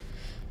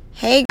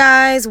Hey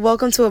guys,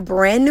 welcome to a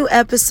brand new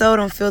episode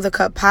on Fill the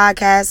Cup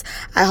podcast.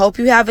 I hope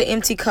you have an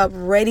empty cup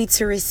ready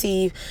to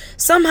receive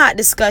some hot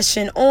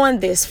discussion on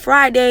this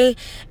Friday.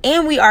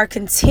 And we are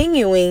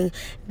continuing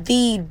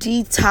the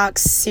detox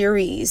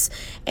series.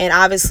 And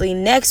obviously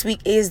next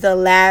week is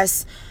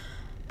the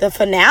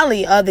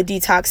finale of the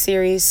detox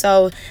series.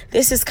 So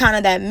this is kind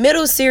of that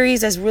middle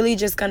series that's really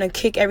just going to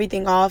kick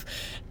everything off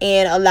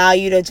and allow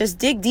you to just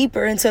dig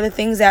deeper into the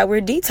things that we're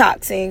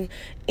detoxing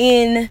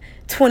in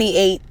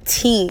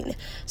 2018.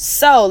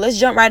 So let's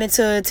jump right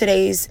into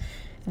today's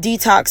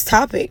detox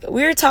topic.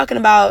 We're talking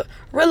about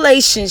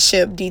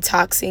relationship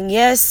detoxing.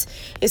 Yes,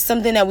 it's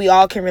something that we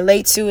all can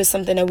relate to. It's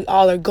something that we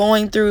all are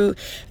going through.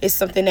 It's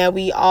something that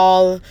we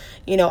all,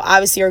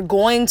 obviously are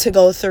going to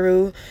go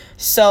through.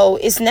 So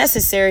it's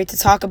necessary to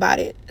talk about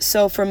it.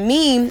 So for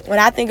me, when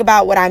I think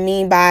about what I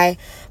mean by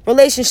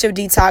relationship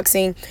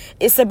detoxing,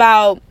 it's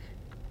about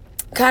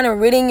kind of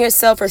ridding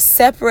yourself or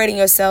separating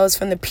yourselves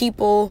from the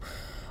people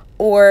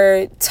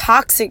or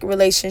toxic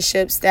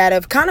relationships that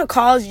have kind of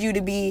caused you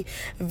to be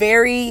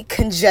very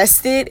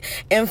congested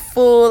and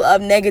full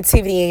of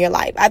negativity in your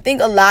life. I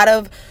think a lot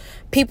of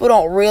people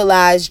don't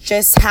realize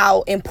just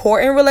how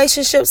important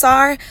relationships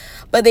are,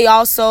 but they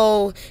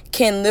also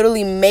can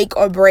literally make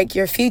or break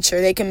your future.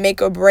 They can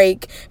make or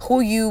break who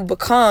you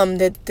become,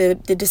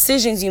 the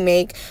decisions you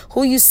make,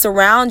 who you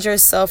surround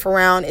yourself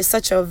around is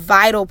such a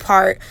vital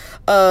part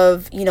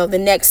of, the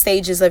next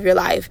stages of your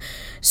life.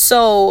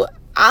 So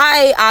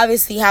I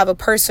obviously have a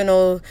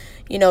personal,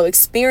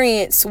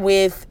 experience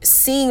with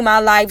seeing my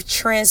life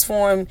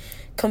transform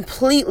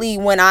completely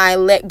when I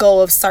let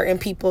go of certain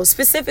people.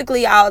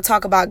 Specifically, I'll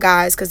talk about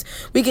guys because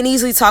we can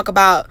easily talk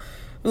about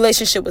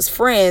relationship with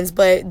friends,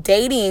 but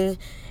dating,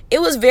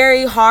 it was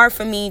very hard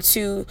for me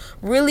to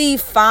really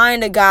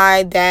find a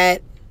guy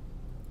that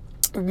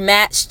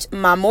matched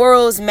my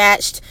morals,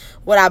 matched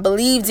what I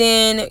believed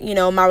in,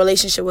 my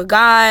relationship with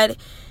God,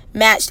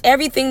 matched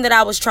everything that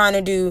I was trying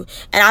to do.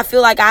 And I feel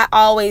like I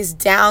always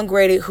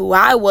downgraded who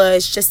I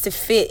was just to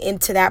fit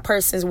into that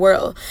person's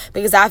world,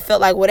 because I felt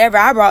like whatever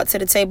I brought to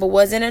the table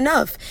wasn't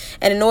enough.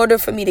 And in order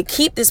for me to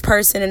keep this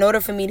person, in order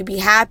for me to be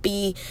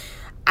happy,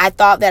 I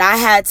thought that I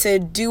had to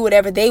do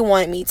whatever they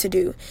wanted me to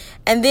do.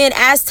 And then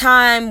as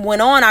time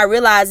went on, I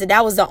realized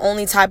that was the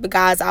only type of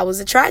guys I was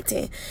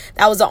attracting.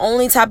 That was the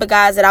only type of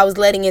guys that I was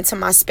letting into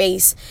my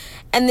space.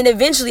 And then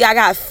eventually I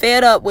got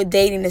fed up with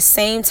dating the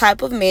same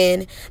type of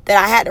men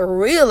that I had to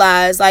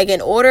realize, like,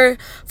 in order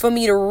for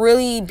me to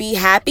really be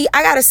happy,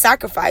 I got to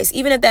sacrifice.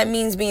 Even if that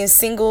means being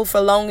single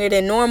for longer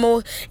than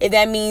normal, if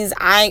that means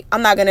I'm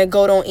not going to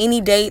go on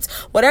any dates,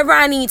 whatever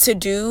I need to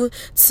do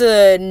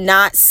to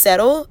not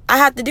settle, I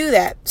have to do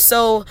that.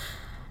 So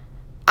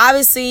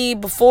obviously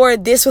before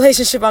this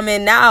relationship I'm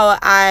in now,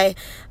 I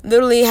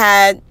literally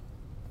had,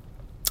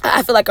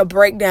 I feel like, a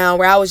breakdown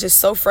where I was just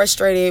so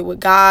frustrated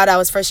with God. I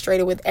was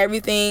frustrated with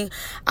everything.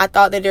 I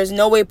thought that there's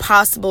no way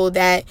possible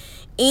that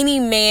any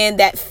man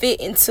that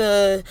fit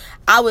into,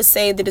 I would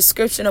say, the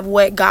description of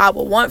what God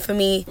would want for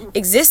me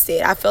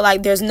existed. I feel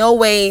like there's no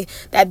way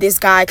that this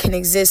guy can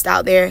exist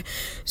out there.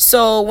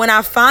 So when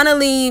I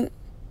finally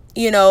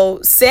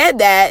said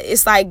that,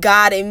 it's like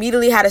God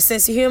immediately had a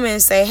sense of humor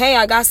and say, hey,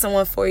 I got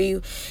someone for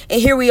you.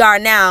 And here we are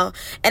now.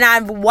 And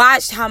I've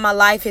watched how my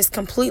life has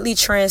completely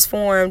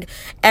transformed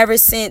ever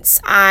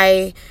since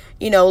I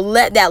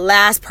let that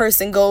last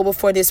person go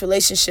before this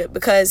relationship,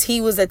 because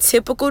he was a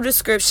typical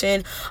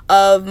description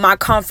of my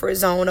comfort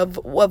zone, of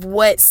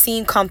what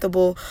seemed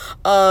comfortable,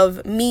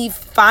 of me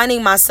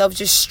finding myself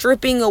just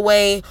stripping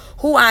away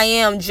who I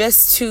am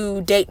just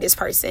to date this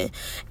person.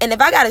 And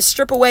if I got to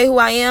strip away who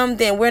I am,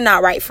 then we're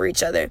not right for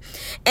each other.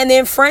 And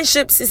then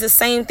friendships is the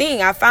same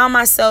thing. I found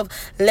myself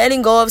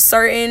letting go of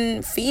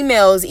certain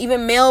females,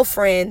 even male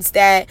friends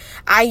that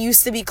I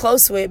used to be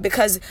close with,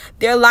 because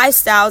their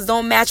lifestyles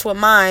don't match with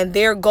mine.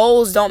 Their goals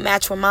don't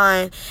match with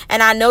mine.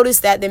 And I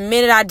noticed that the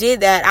minute I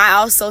did that, I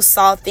also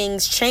saw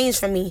things change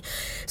for me.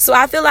 So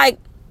I feel like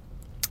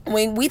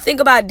when we think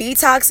about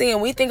detoxing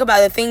and we think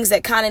about the things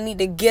that kind of need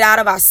to get out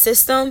of our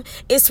system,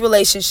 it's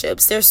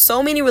relationships. There's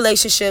so many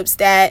relationships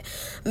that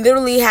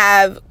literally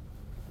have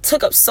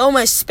took up so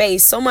much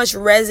space, so much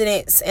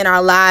residence in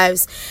our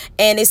lives.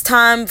 And it's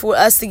time for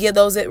us to give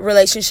those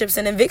relationships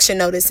an eviction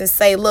notice and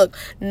say, look,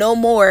 no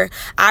more.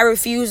 I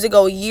refuse to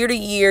go year to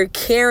year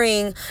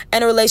carrying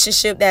in a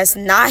relationship that's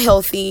not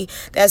healthy,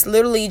 that's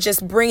literally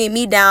just bringing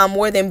me down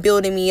more than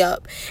building me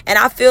up. And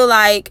I feel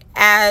like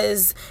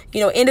as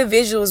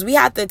individuals, we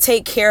have to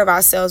take care of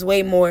ourselves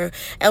way more,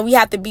 and we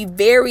have to be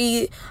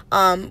very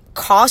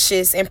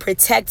cautious and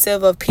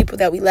protective of people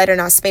that we let in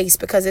our space,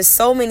 because there's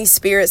so many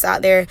spirits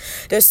out there.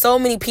 There's so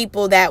many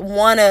people that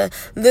want to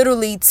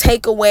literally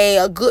take away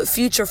a good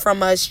future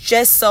from us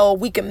just so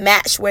we can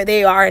match where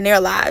they are in their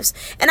lives.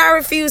 And I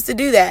refuse to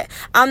do that.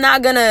 I'm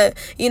not gonna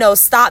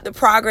stop the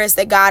progress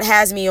that God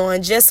has me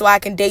on just so I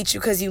can date you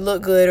because you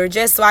look good, or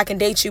just so I can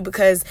date you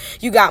because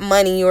you got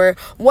money, or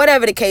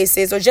whatever the case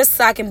is, or just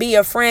so I can be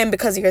your friend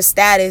because of your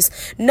status.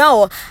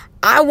 No,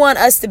 I want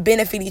us to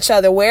benefit each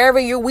other. Wherever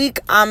you're weak,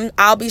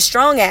 I'll be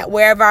strong at.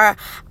 Wherever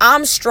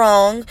I'm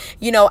strong,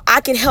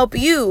 I can help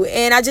you.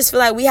 And I just feel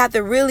like we have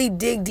to really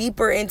dig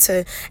deeper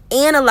into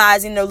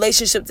analyzing the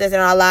relationships that's in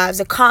our lives,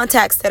 the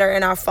contacts that are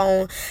in our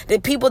phone, the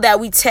people that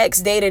we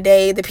text day to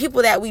day, the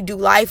people that we do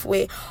life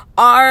with.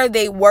 Are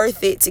they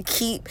worth it to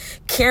keep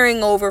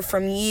carrying over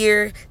from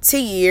year to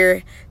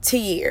year to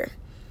year?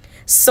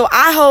 So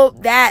I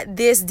hope that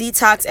this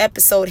detox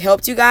episode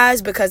helped you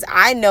guys, because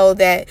I know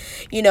that,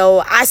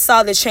 I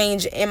saw the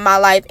change in my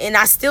life, and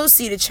I still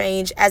see the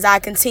change as I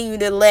continue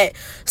to let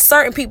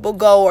certain people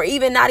go, or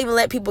even not even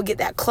let people get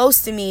that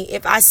close to me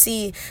if I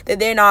see that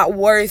they're not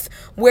worth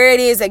where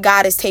it is that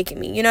God is taking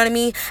me. You know what I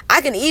mean?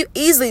 I can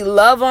easily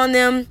love on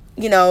them,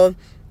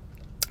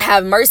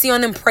 have mercy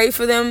on them, pray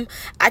for them.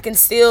 I can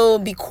still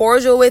be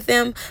cordial with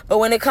them. But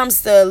when it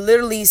comes to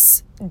literally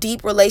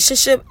deep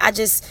relationship, I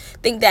just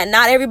think that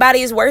not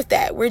everybody is worth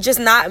that. We're just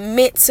not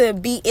meant to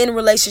be in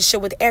relationship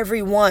with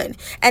everyone,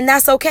 and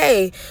that's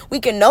okay.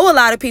 We can know a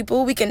lot of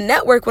people, we can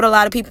network with a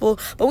lot of people,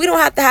 but we don't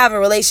have to have a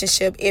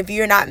relationship if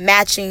you're not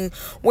matching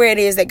where it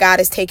is that God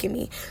is taking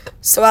me.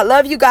 So I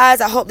love you guys.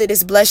 I hope that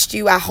this blessed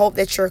you. I hope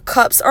that your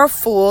cups are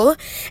full,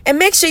 and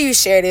make sure you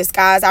share this,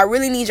 guys. I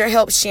really need your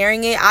help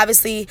sharing it.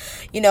 Obviously,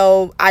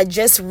 I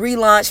just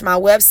relaunched my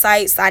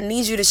website, so I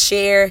need you to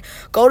share.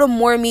 Go to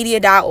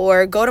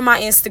moremedia.org, go to my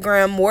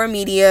Instagram, More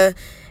Media.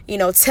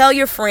 Tell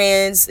your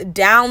friends,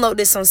 download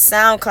this on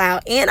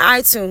SoundCloud and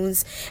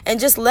iTunes, and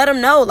just let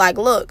them know,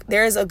 look,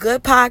 there's a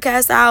good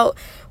podcast out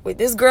with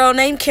this girl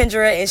named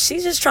Kendra, and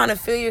she's just trying to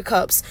fill your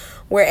cups.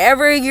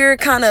 Wherever you're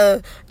kind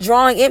of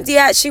drawing empty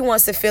at, she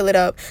wants to fill it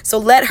up. So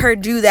let her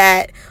do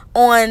that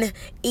on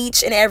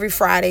each and every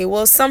Friday.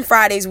 Well, some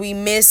Fridays we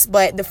miss,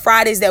 but the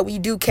Fridays that we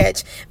do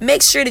catch,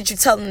 make sure that you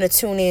tell them to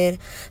tune in.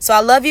 So I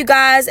love you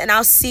guys, and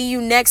I'll see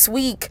you next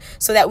week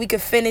so that we can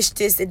finish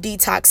this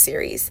detox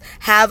series.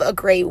 Have a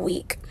great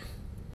week.